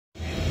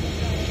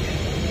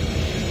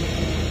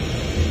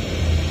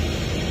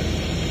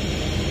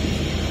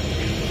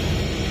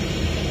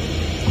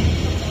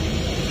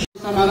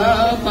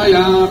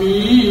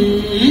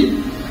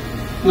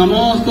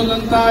नमोस्तु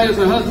दन्ताय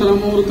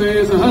सहस्रमूर्ते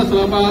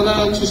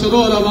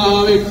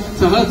सहस्रपादाक्षिशरोरभावे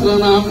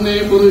सहस्रनाम्ने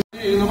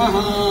पुरुषे नमः।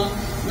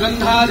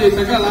 गन्धादि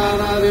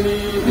सकलाराधिनी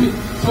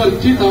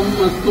स्वर्चितम्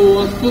अस्तु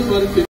अस्तु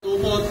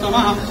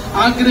स्वर्चितोपोत्तमः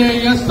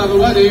आग्रेय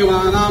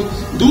सर्वदेवानां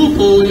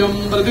धूपोऽयं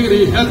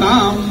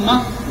प्रतिगृह्यताम्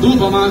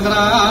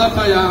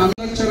धूपमाग्रापयामि।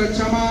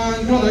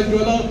 रक्षमान् ज्वल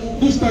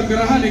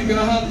दुष्टग्रह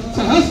निग्रह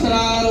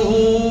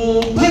सहस्रारोहो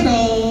भटो।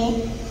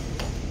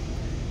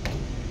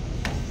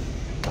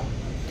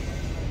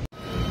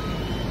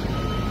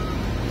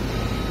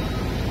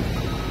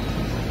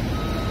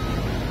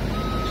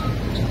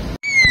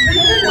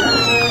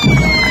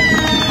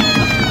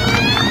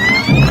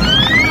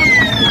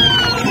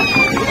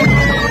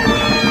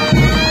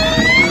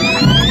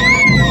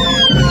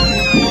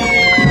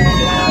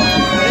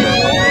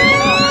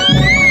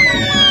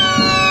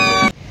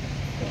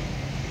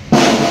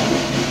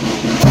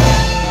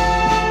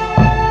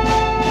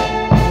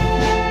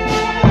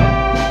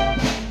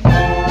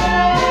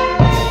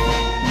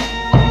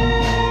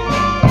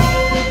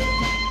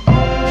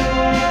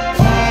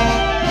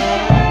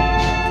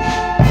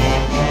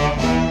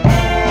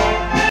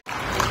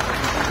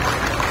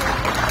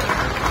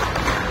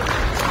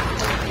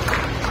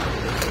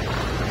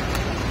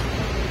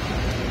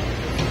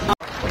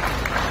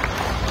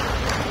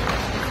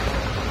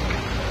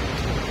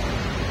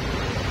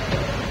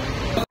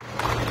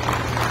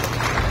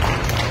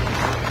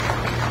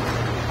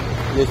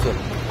 Yes, sir.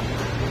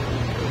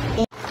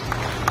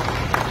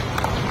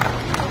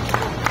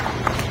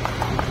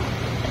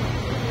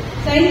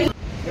 Thank you.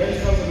 Friends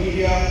from the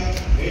media,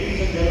 ladies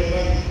and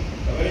gentlemen,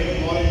 a very good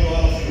morning to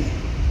all of you.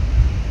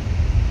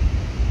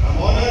 I'm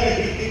honored and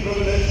deeply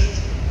privileged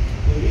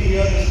to be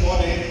here this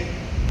morning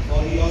for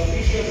the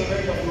auspicious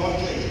event of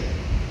launching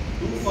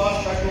 2 fast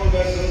patrol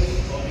vessels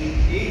of the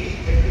 8th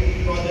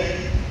FPE project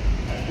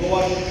at Goa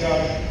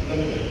Shipyard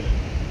Ltd.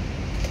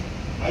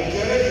 I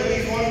cherish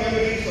very fond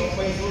memories of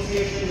my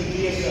association with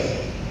GSL,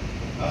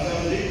 as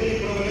I was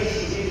equally privileged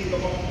to be the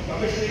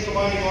commissioning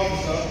commanding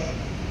officer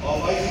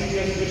of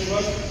ICGS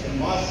Vishwas in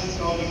March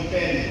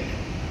 2010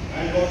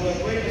 and was the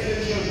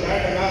quintessential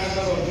brand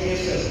ambassador of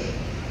GSL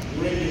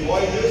during the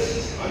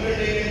voyages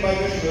undertaken by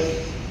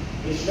Vishwas,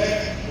 which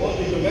left both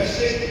the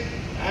domestic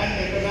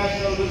and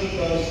international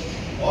visitors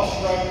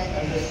awestruck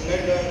at the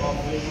splendor of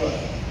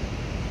Vishwas.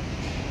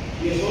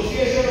 The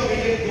Association of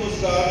Indian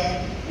Coast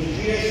Guard with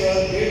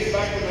GSL dates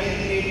back to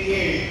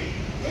 1988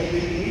 when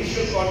the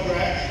initial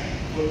contract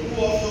for 2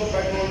 offshore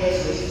patrol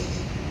vessels,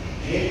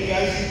 namely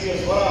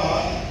ICGS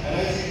Varaha and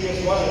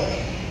ICGS Varan,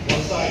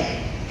 was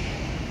signed.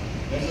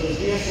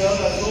 GSL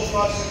has so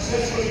far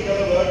successfully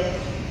delivered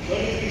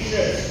 33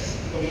 ships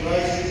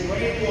comprising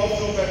 22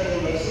 offshore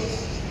patrol vessels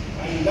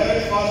and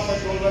 11 fast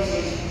patrol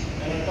vessels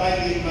in a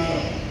timely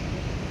manner.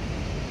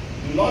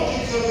 The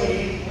launching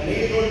ceremony, an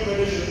age-old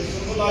tradition,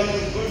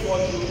 symbolizes good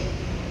fortune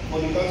for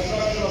the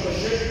construction of the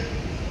ship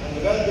and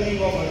the well-being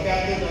of her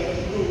captain and the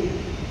crew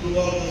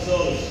throughout the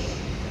service.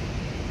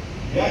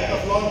 The act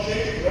of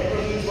launching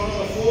represents one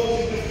of the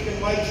 4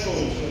 significant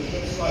milestones in the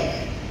ship's life,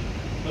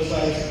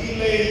 besides keel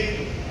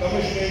laying,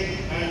 commissioning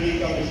and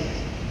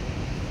decommissioning.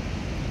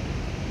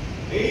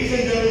 Ladies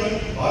and gentlemen,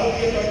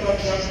 Adamya and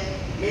Akshar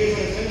plays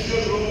an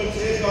essential role in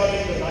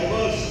safeguarding the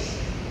diverse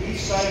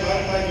peacetime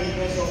maritime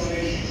interests of the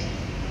nation.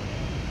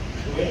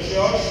 To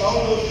ensure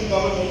sound ocean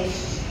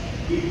governance,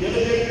 we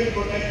diligently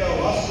protect our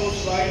vast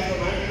coastline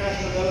from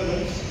anti-national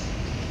elements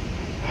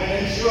and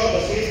ensure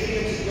the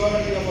safety and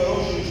security of our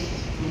oceans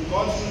through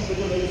constant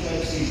vigilance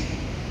at sea.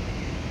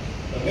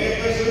 The main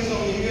presence of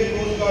the Indian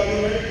Coast Guard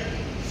unit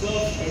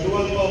serves a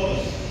dual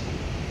purpose.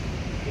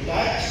 It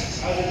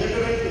acts as a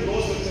deterrent to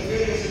those with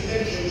nefarious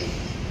intentions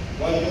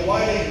while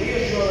providing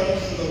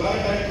reassurance to the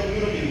maritime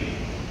community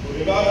who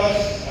regard us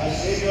as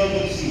saviors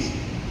at sea,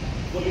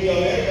 fully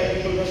aware that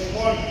we will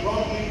respond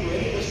promptly to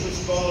any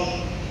distress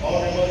call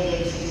or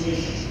emergent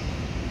situation.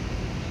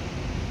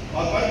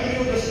 Our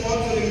continued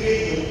responsive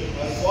engagement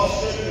has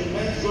fostered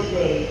immense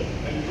goodwill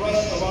and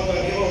trust among our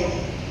neighborhood,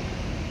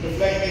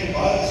 reflecting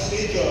Bharat's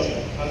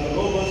nature as a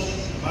robust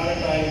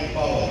maritime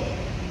power.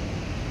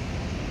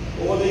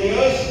 Over the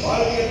years,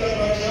 Adamya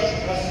and Akshar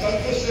has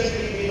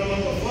consistently been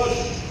among the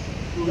first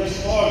to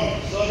respond,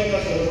 serving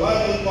as a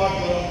reliable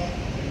partner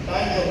in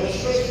times of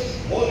distress,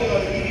 both in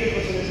our immediate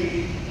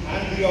vicinity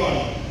and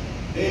beyond,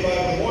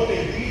 thereby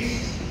promoting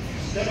peace,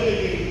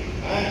 stability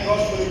and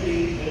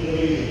prosperity in the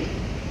region.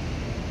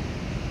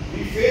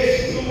 We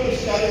face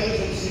numerous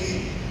challenges at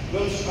sea,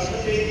 whilst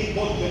undertaking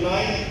both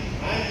benign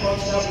and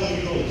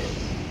constabulary roles.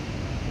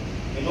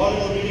 In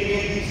order to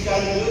mitigate these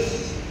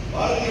challenges,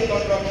 Adamya and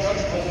Akshar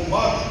has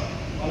embarked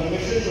on a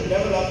mission to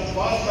develop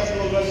fast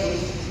patrol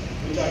vessels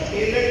which are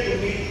tailored to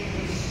meet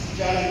these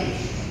challenges,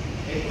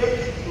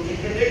 equipped to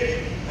interdict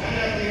and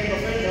apprehend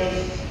offenders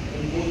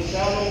in both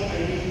shallow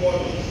and deep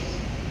waters.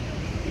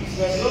 These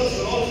vessels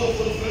will also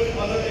fulfill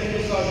other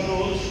envisaged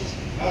roles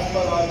as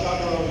per our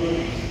Charter of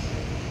Duties.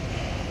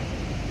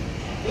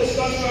 This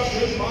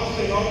construction marks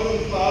the inaugural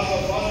class of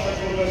fast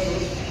patrol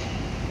vessels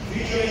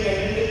featuring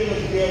an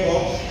indigenous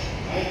gearbox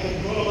and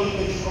controllable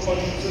pitch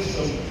propulsion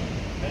system,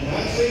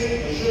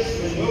 enhancing the ship's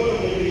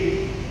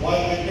maneuverability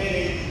while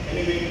maintaining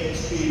elevated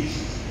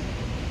speeds.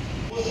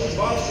 Most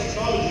advanced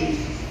technologies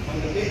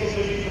and the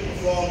capability to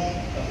perform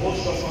a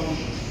host of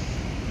functions.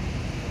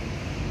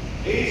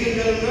 Ladies and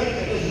gentlemen,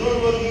 it is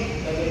noteworthy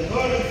that the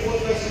third and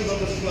fourth vessels of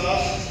this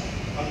class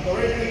are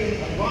currently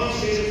in advanced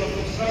stages of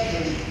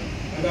construction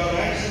and are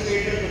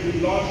anticipated to be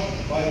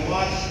launched by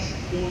March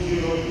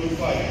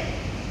 2025.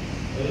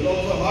 It is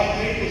also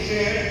heartening to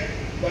share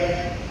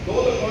that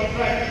though the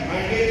contract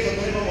mandates a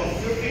minimum of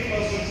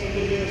 50%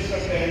 indigenous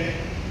content,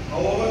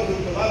 however,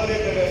 through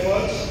collaborative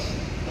efforts,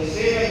 the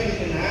same has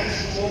been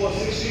enhanced to over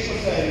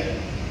 60%,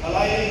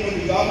 aligning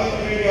with the Government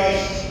of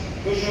India's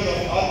vision of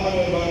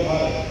Adamya and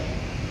Akshar.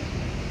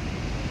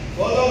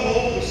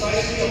 Furthermore,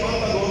 precisely a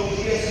month ago,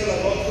 GSL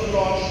has also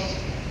launched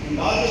the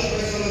largest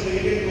vessel in the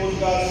Indian Coast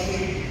Guard's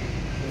fleet,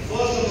 the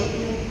first of the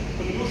two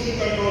pollution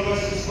control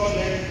vessels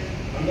project,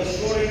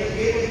 underscoring the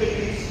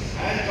capabilities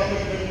and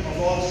commitment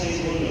of all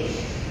stakeholders.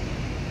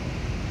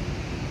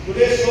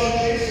 Today's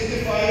launching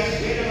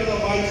signifies yet another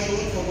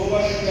milestone for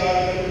Goa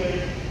Shipyard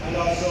Ltd and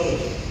our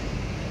service.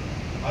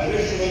 I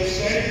wish to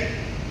extend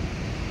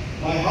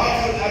my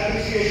heartfelt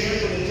appreciation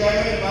to the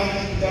Chairman and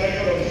Managing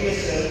Director of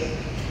GSL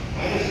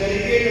and his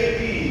dedicated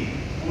team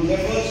whose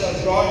efforts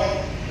have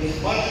brought this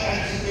much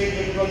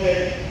anticipated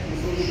project to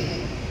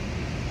fruition.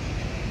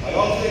 I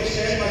also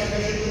extend my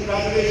special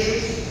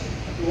congratulations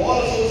to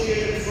all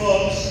associated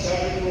firms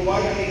that will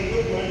provide the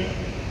equipment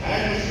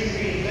and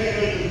machinery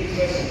integral to these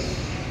vessels.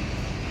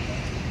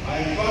 I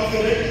am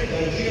confident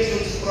that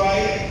GSL's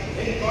pride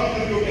in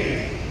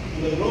contributing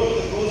to the growth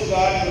of the Coast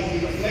Guard will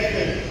be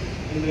reflected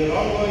in their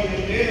ongoing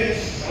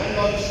maintenance and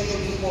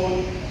logistical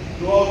support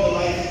throughout the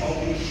life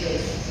of these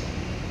ships.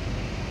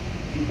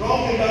 The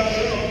prompt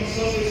induction of these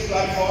surface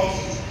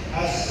platforms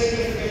has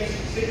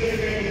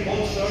significantly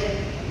bolstered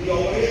the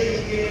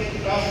operational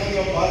capacity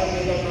of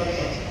Adamya and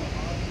Akshar.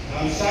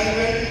 I am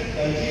sanguine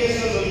that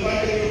GSL will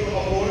continue to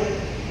uphold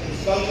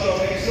its culture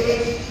of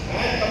excellence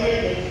and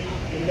commitment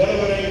in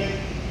delivering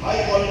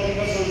high-quality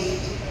vessels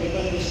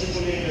within the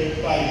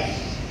stipulated times.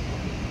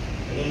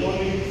 It is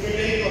only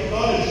fitting to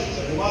acknowledge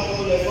the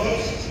remarkable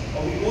efforts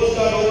of the Coast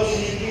Guard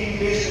overseas team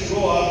based in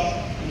Goa,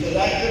 which has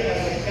acted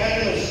as a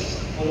catalyst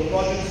for the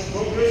project's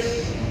progress,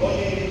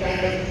 working in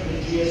tandem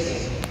with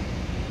GSL.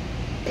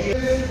 It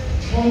is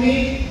for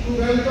me to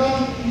welcome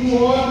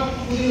you all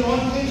to the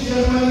launching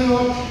ceremony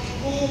of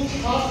two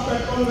fast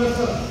petrol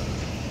vessels.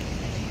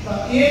 The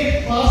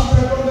 8 fast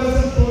petrol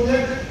vessel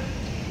project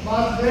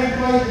was backed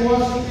by Goa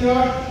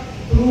Shipyard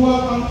through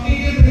a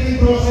completed bidding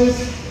process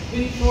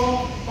which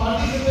saw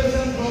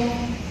participation from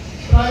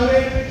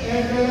private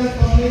as well as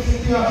public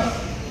shipyards.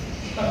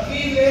 The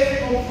key leg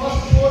of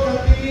first 4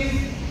 activities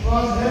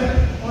was held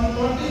on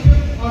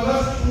 25th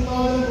August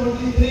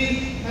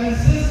 2023, and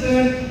since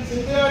then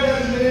Shipyard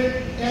has made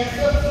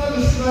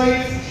exceptional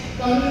strides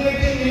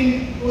culminating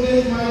in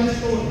today's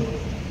milestone.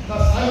 The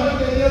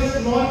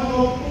simultaneous launch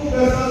of 2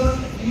 vessels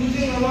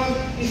using our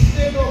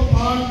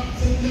state-of-the-art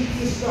shipbuilding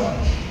system.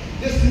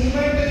 This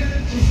movement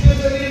is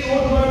especially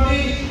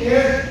noteworthy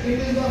as it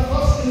is the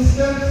first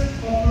instance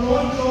of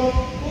launch of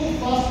 2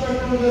 fast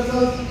petrol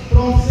vessels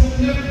from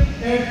shipbuilding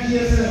at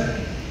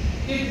GSL.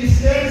 It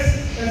stands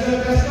as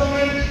a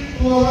testament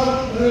to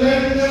our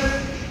relentless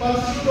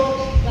pursuit of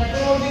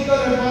technological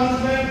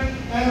advancement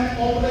and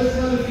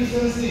operational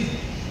efficiency.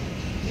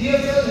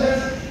 GSL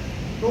has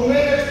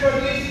domain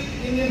expertise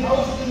in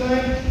in-house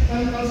design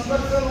and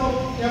construction of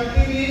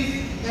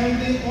FPVs,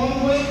 and the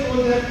ongoing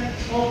project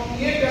of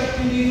 8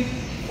 FPVs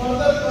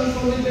further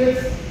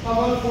consolidates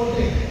our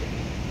forte.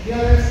 We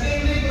are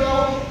extremely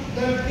proud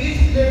that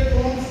these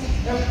platforms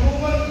have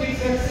proven its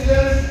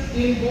excellence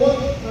in both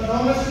the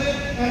domestic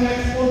and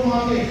export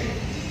market.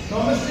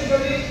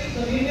 Domestically,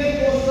 the Indian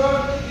Coast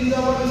Guard is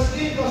our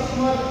esteemed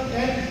customer,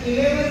 and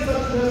 11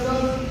 such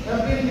vessels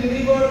have been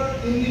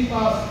delivered in the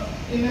past.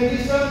 In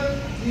addition,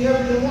 we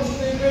have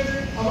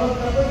demonstrated our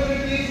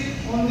capabilities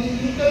on the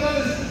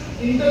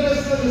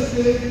international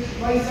stage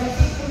by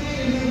successfully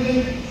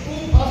delivering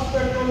 2 fast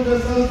petrol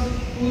vessels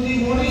to the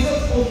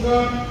Mauritius Coast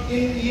Guard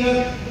in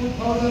year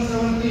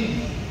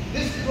 2017.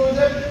 This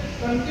project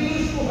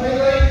continues to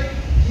highlight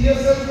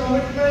GSL's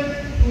commitment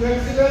to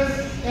excellence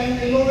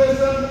and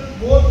innovation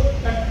both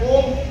at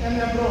home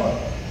and abroad.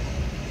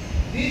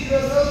 These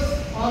vessels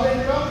are a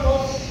term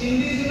of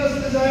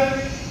indigenous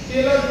design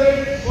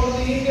tailor-made for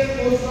the Indian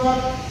Coast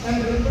Guard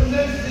and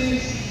represents the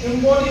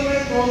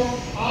embodiment of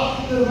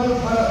Atmanirbhar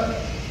Bharat.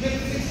 With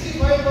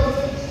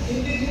 65%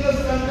 indigenous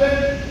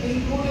content,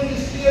 including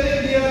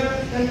steering gear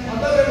and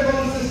other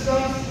advanced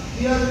systems,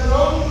 we are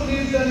proud to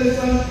lead the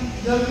nation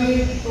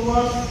journey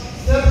towards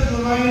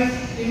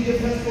self-reliance in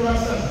defense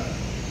production.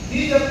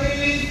 These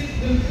activities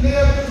will play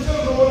a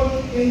crucial role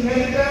in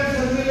maritime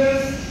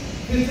surveillance,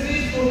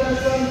 fisheries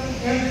protection,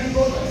 and the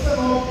protection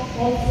of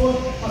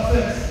offshore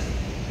assets.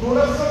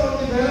 Production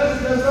of the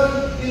balanced vessel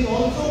is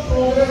also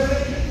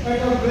progressing at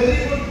a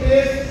very good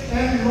pace,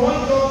 and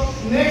launch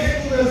of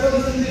next 2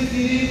 vessels in the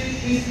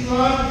series is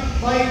planned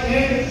by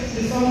end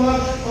December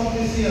of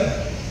this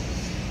year.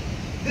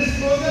 This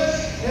project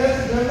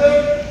has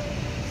weathered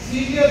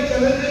severe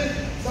challenges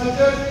such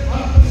as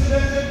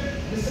unprecedented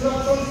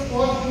disruptions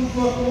caused due to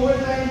a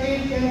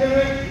COVID-19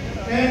 pandemic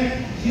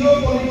and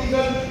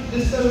geopolitical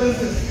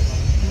disturbances.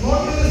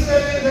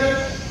 Notwithstanding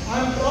that, I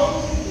am proud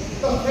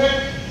of the fact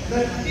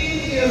that Team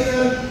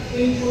GSL,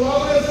 in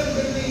collaboration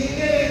with the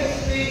Indian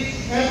industry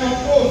and of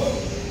course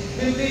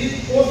with the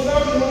Coast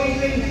Guard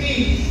monitoring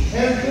team,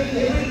 has been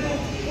able to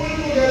pull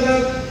together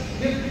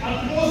with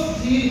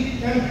utmost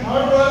zeal and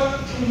hard work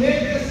to make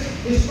this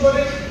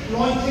historic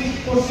launching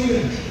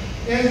possible.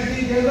 As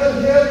we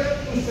gather here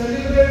to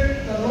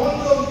celebrate the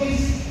launch of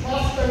these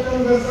fast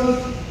petrol vessels,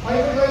 I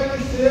would like to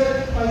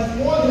share a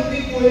small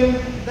Hindi poem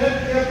that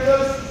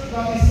captures the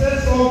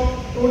essence of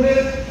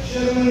today's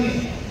ceremony.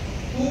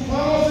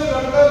 तूफानों से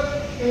लड़कर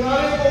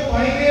किनारे को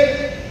पाएंगे,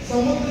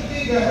 समुद्र की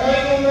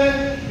गहराइयों में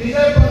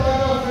विजय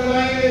पताका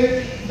फहराएंगे,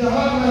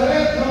 जहां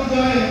लहरें थम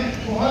जाएं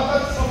वहां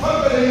तक सफर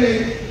करेंगे,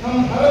 हम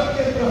भारत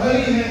के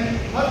प्रहरी हैं,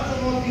 हर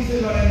चुनौती से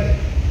लड़ेंगे.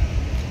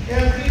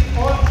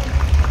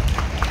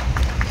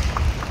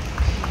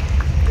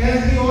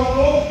 As we all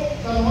know,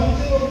 the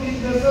launching of these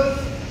vessels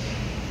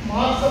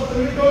marks a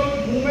pivotal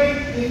moment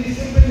in the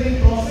shipbuilding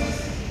process,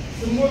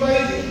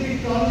 symbolizing the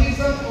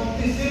transition of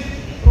the ship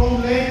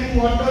from land to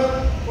water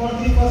for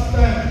the first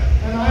time.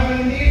 And I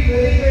am indeed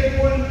very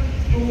grateful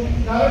to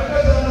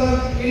Director General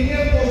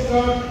Indian Coast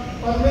Guard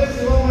Paramesh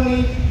Sivamani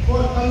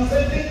for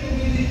consenting to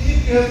be the chief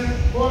guest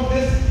for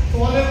this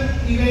solemn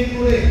event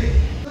today.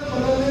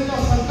 बदलने का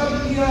संकल्प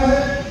किया है,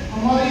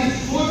 हमारी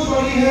सोच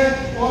बड़ी है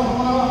और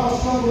हमारा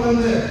हौसला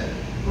बुलंद है.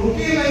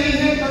 रुके नहीं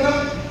है कदम,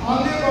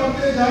 आगे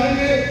बढ़ते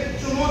जाएंगे,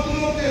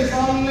 चुनौतियों के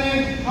सामने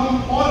हम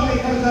और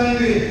निखर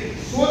जाएंगे.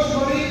 सोच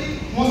बड़ी,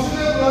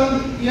 हौसले बुलंद,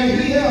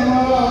 यही है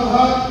हमारा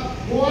आधार.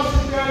 गोवा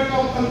शिपयार्ड का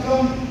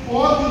परचम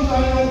और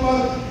ऊंचाइयों पर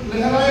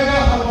लहराएगा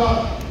हर बार.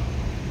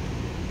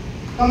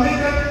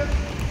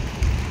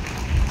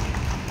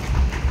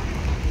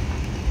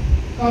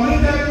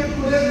 Coming back to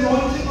today's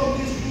launching of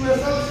these two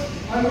vessels,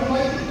 I would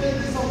like to take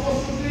this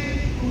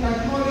opportunity to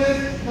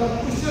acknowledge the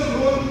crucial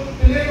role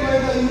played by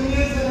the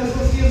unions and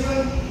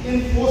associations in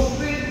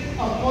fostering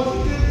a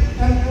positive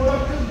and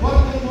productive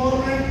work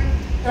environment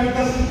at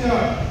the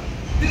shipyard.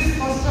 These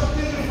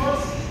constructive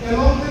efforts,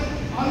 along with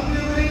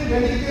unwavering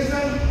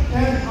dedication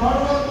and hard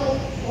work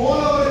of all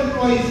our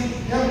employees,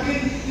 have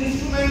been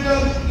instrumental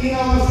in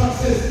our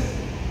success.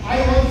 I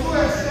also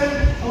extend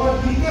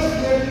our deepest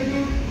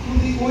gratitude to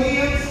the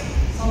OEMs,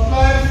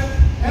 suppliers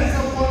and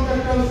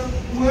subcontractors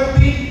who have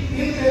been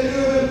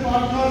invaluable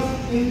partners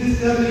in this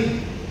journey.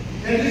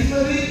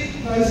 Additionally,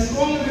 the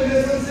strong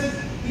relationship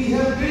we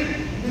have built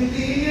with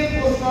the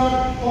Indian Coast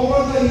Guard over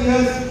the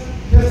years,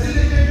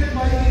 facilitated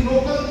by the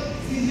local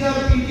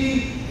CGRPT,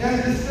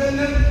 has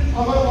strengthened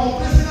our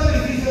operational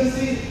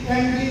efficiency,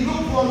 and we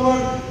look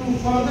forward to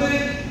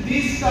furthering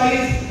these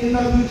ties in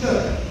the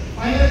future.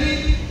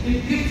 Finally,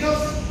 it gives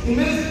us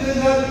immense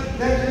pleasure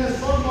that in a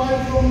short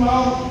while from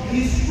now,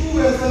 these two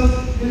vessels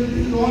will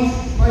be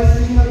launched by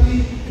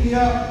Srimati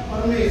Priya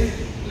Paramesh.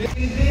 It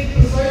is being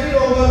presided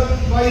over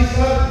by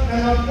Sir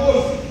and of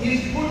course his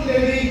good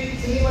lady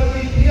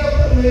Srimati Priya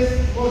Paramesh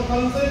for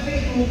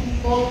consenting to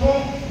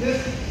perform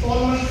this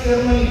solemn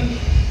ceremony.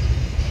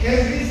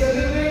 As we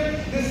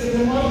celebrate this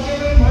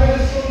remarkable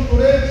milestone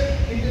today,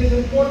 it is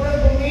important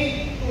for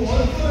me to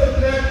also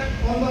reflect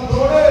on the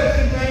broader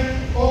achievement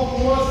of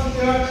Goa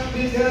Shipyard,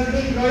 which has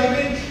been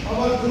driving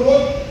our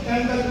growth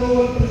and the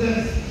global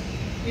presence.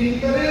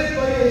 Encouraged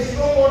by a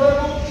strong order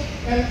book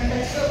and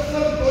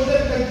exceptional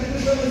project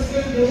execution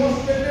skill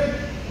demonstrated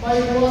by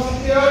Goa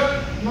Shipyard,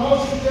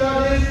 now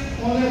Shipyard is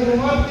on a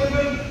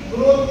remarkable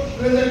growth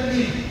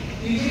trajectory,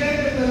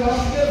 evident in the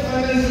last year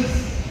finances.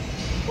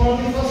 For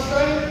the first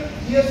time,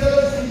 GSL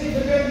has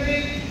significantly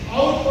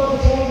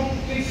outperformed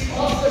its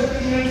past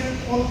estimates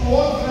on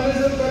all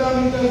financial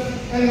parameters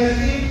and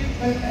achieved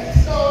an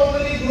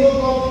extraordinary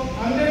growth of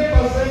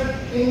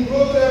 100% in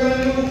growth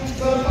revenue,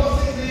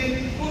 surpassing the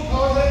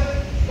 2,000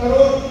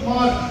 crore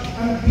mark.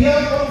 And we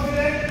are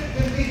confident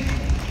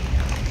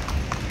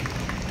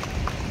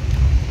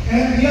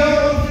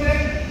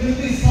with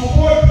the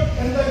support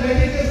and the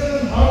dedication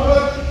and hard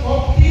work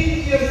of Team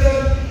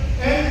GSL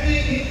and the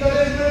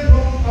encouragement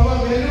from our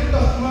valued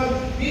customers,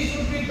 we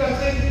should be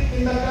touching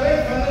in the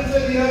current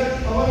financial year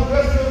our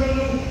gross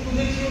revenue to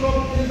the tune of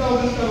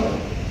 3,000 crore.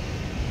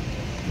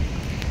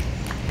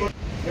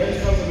 Friends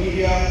from the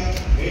media,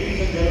 ladies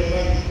and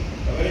gentlemen,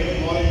 a very good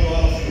morning to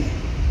all of you.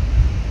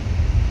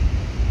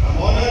 I'm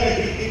honored and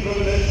deeply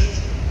privileged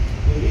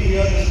to be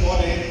here this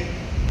morning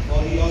for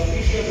the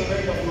auspicious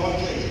event of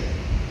launching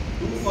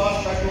two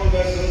fast patrol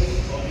vessels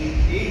of the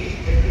 8th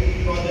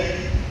FPT project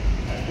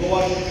at Goa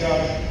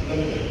Shipyard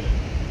Ltd.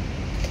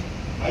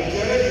 I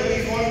cherish very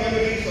fond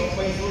memories of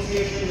my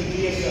association with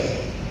GSL,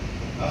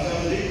 as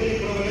I was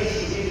equally privileged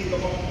to be the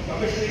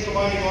commissioning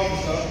commanding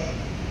officer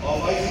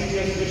of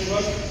ICGS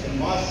Vishwas in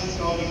March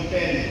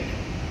 2010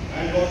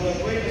 and was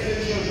the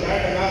quintessential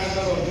brand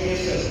ambassador of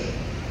GSL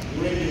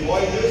during the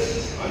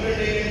voyages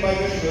undertaken by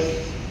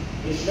Vishwas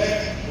which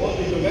left both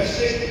the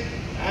domestic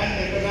and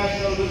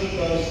international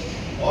visitors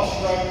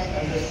awestruck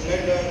at the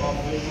splendor of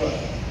Vishwas.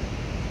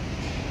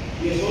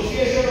 The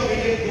Association of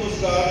Indian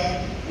Coast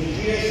Guard with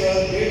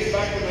GSL dates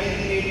back to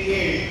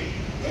 1988,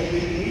 when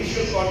the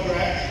initial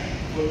contract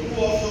for 2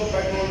 offshore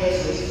patrol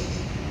vessels,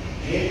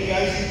 namely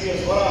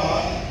ICPS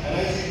Varaha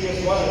and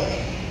ICPS Varan,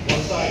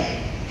 was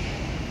signed.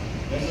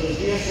 Vessels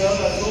GSL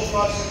has so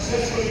far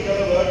successfully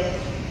delivered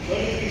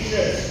 33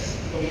 ships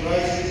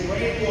comprising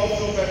 22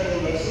 offshore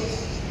patrol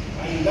vessels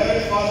and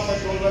 11 fast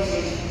patrol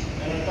vessels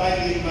in a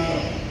timely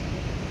manner.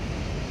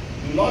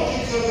 The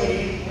launching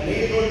ceremony, an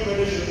age-old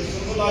tradition,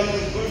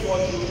 symbolizes good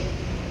fortune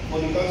for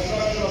the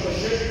construction of the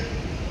ship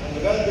and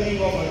the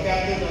well-being of her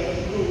captain and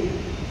the crew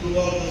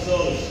throughout the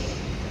service.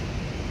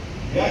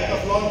 The act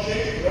of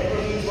launching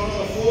represents one of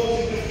the 4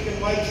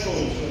 significant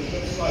milestones in the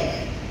ship's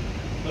life,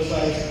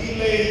 besides keel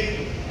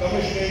laying,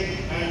 commissioning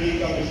and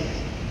decommissioning.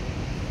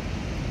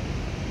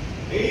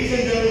 Ladies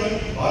and gentlemen,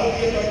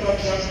 Bharatiya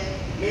Tatraksha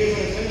plays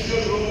an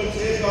essential role in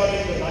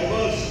safeguarding the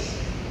diverse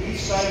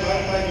peacetime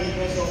maritime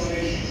interests of the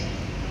nation.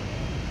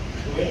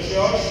 To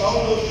ensure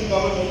sound ocean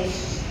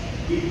governance,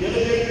 we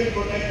diligently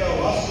protect our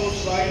vast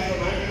coastline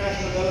from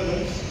anti-national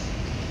elements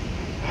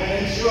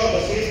and ensure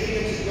the safety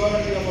and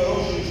security of our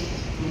oceans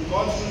through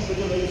constant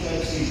vigilance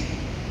at sea.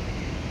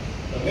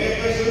 The mere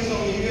presence of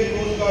the Indian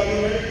Coast Guard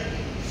unit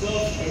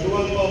serves a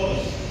dual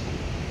purpose.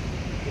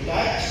 It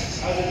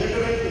acts as a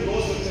deterrent to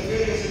those with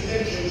nefarious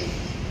intentions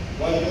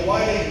while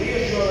providing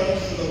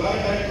reassurance to the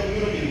maritime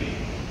community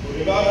who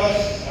regard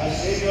us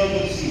as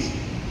saviors at sea,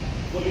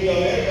 fully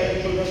aware that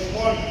it will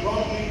respond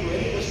promptly to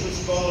any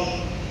distress call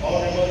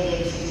or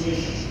emergent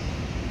situation.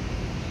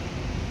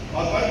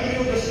 Our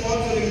continued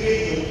responsive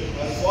engagement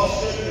has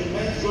fostered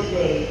immense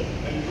goodwill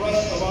and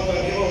trust among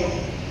our neighborhood,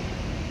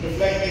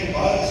 reflecting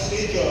Bharat's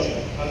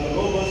nature as a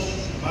robust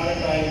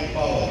maritime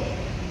power.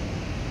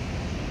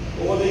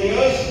 Over the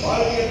years,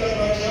 Bharatiya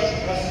Tatraksha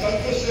has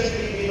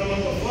consistently been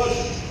among the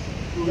first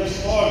to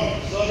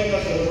respond, serving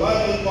as a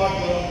reliable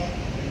partner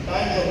in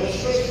times of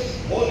distress,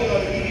 both in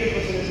our immediate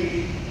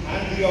vicinity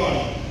and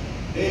beyond,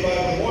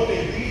 thereby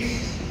promoting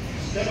peace,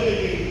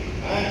 stability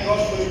and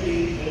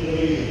prosperity in the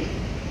region.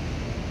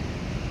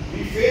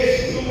 We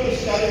face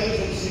numerous challenges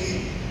at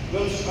sea,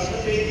 whilst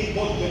undertaking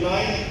both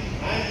benign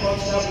and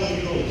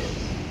constabulary roles.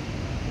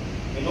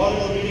 In order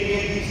to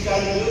mitigate these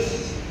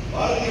challenges,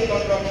 Bharatiya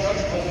Tatraksha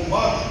has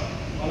embarked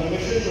on a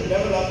mission to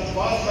develop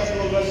fast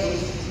patrol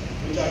vessels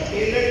which are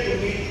tailored to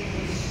meet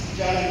these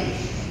challenges,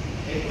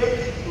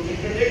 equipped to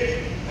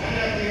interdict and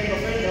apprehend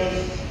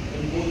offenders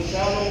in both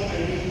shallow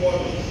and deep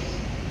waters.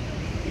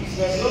 These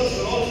vessels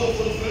will also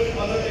fulfill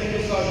other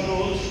envisaged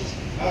roles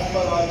as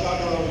per our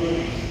Charter of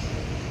Duties.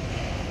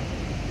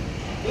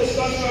 This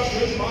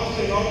construction marks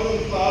the inaugural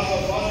class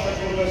of fast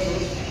patrol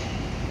vessels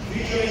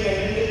featuring an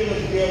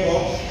indigenous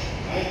gearbox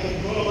and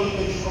controllable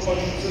pitch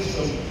propulsion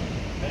system,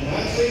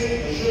 enhancing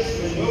the ship's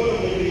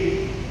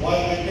maneuverability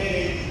while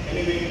maintaining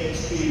elevated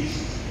speeds.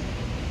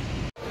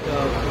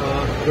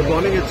 Good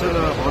morning. It's an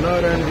honor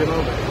and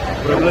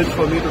privilege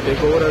for me to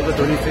take over as the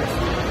 26th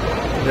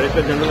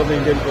Director General of the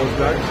Indian Coast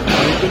Guard.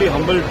 I'm equally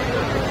humbled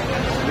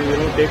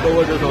to take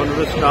over this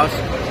onerous task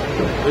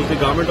which the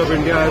Government of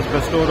India has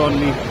bestowed on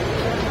me.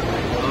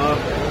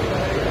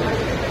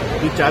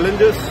 The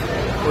challenges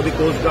for the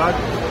Coast Guard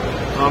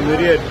are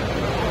myriad,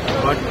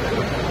 but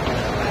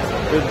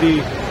with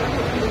the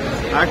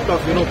act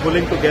of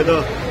pulling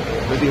together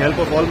with the help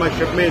of all my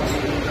shipmates,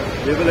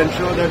 we will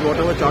ensure that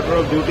whatever charter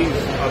of duties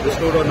are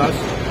bestowed on us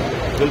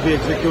will be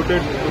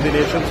executed to the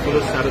nation's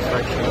fullest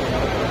satisfaction.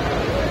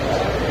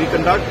 We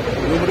conduct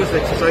numerous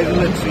exercises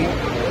at sea,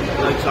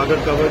 like Sagar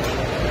Kavach,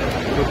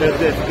 to test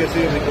the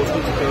efficacy of the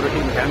coastal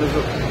security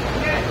mechanism,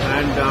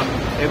 and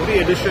every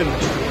edition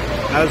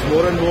has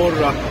more and more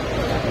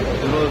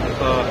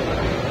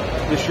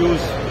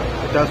issues.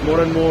 It has more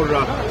and more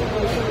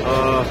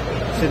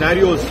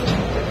scenarios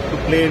to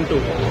play into,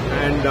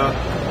 and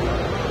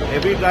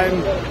every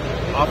time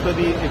after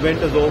the event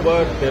is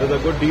over, there is a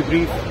good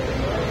debrief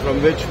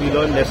from which we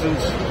learn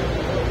lessons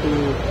to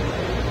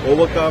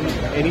overcome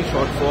any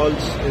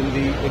shortfalls in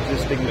the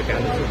existing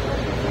mechanism.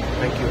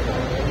 Thank you.